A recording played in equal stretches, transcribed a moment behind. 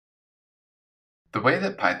The way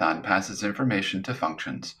that Python passes information to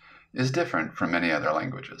functions is different from many other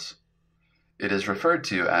languages. It is referred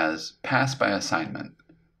to as pass by assignment,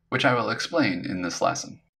 which I will explain in this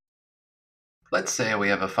lesson. Let's say we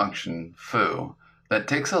have a function foo that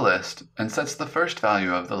takes a list and sets the first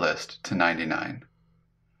value of the list to 99.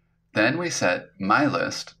 Then we set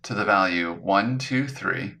mylist to the value 1, 2,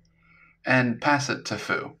 3 and pass it to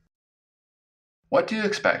foo. What do you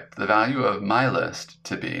expect the value of mylist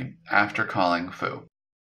to be after calling foo?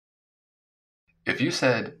 If you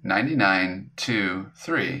said 99, 2,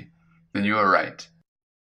 3, then you are right.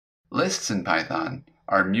 Lists in Python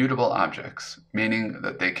are mutable objects, meaning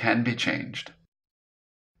that they can be changed.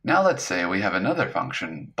 Now let's say we have another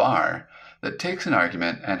function, bar, that takes an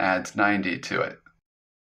argument and adds 90 to it.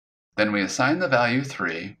 Then we assign the value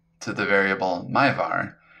 3 to the variable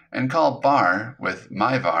myvar and call bar with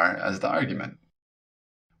myvar as the argument.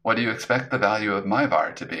 What do you expect the value of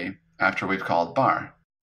myvar to be after we've called bar?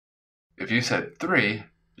 If you said 3,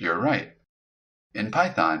 you're right. In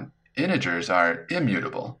Python, integers are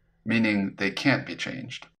immutable, meaning they can't be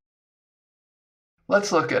changed.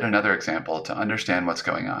 Let's look at another example to understand what's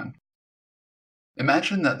going on.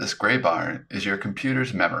 Imagine that this gray bar is your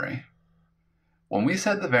computer's memory. When we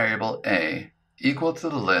set the variable a equal to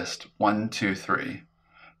the list 1, 2, 3,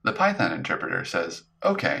 the Python interpreter says,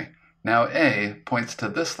 okay, now a points to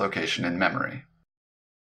this location in memory.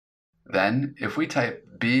 Then, if we type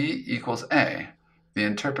b equals a, the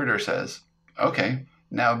interpreter says, okay,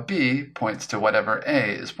 now b points to whatever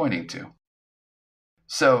a is pointing to.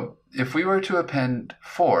 So, if we were to append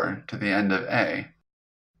 4 to the end of a,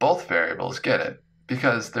 both variables get it,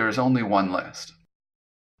 because there is only one list.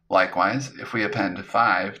 Likewise, if we append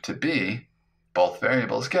 5 to b, both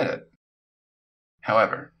variables get it.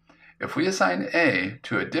 However, if we assign a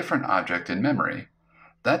to a different object in memory,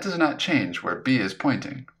 that does not change where b is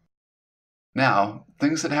pointing. Now,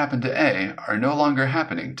 things that happen to a are no longer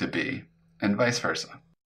happening to b, and vice versa.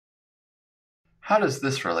 How does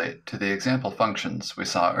this relate to the example functions we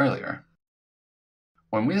saw earlier?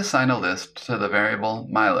 When we assign a list to the variable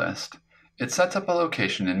mylist, it sets up a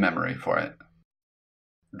location in memory for it.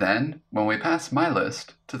 Then, when we pass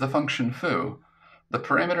mylist to the function foo, the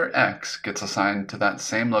parameter x gets assigned to that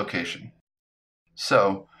same location.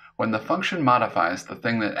 So, when the function modifies the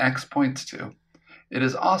thing that x points to, it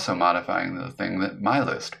is also modifying the thing that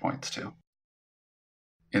mylist points to.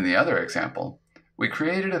 In the other example, we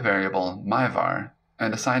created a variable myvar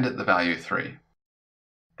and assigned it the value 3.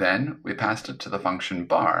 Then, we passed it to the function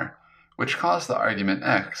bar, which caused the argument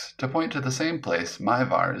x to point to the same place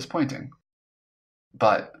myvar is pointing.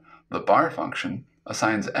 But the bar function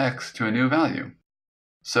assigns x to a new value,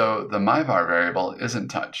 so the myvar variable isn't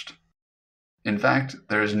touched. In fact,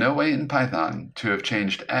 there is no way in Python to have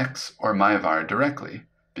changed x or myvar directly,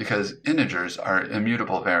 because integers are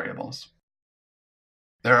immutable variables.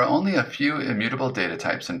 There are only a few immutable data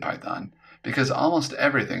types in Python, because almost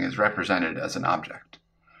everything is represented as an object.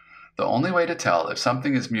 The only way to tell if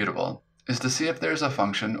something is mutable is to see if there is a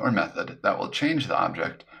function or method that will change the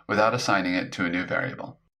object without assigning it to a new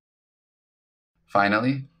variable.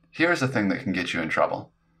 Finally, here is a thing that can get you in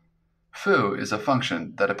trouble. Foo is a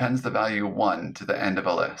function that appends the value 1 to the end of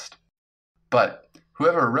a list. But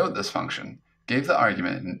whoever wrote this function gave the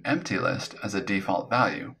argument an empty list as a default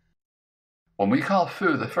value. When we call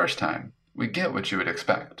foo the first time, we get what you would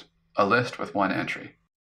expect, a list with one entry.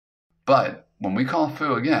 But when we call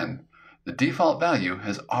foo again, the default value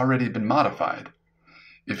has already been modified.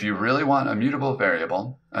 If you really want a mutable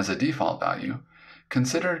variable as a default value,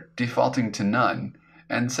 consider defaulting to none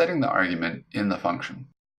and setting the argument in the function.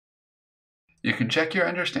 You can check your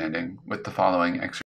understanding with the following exercise.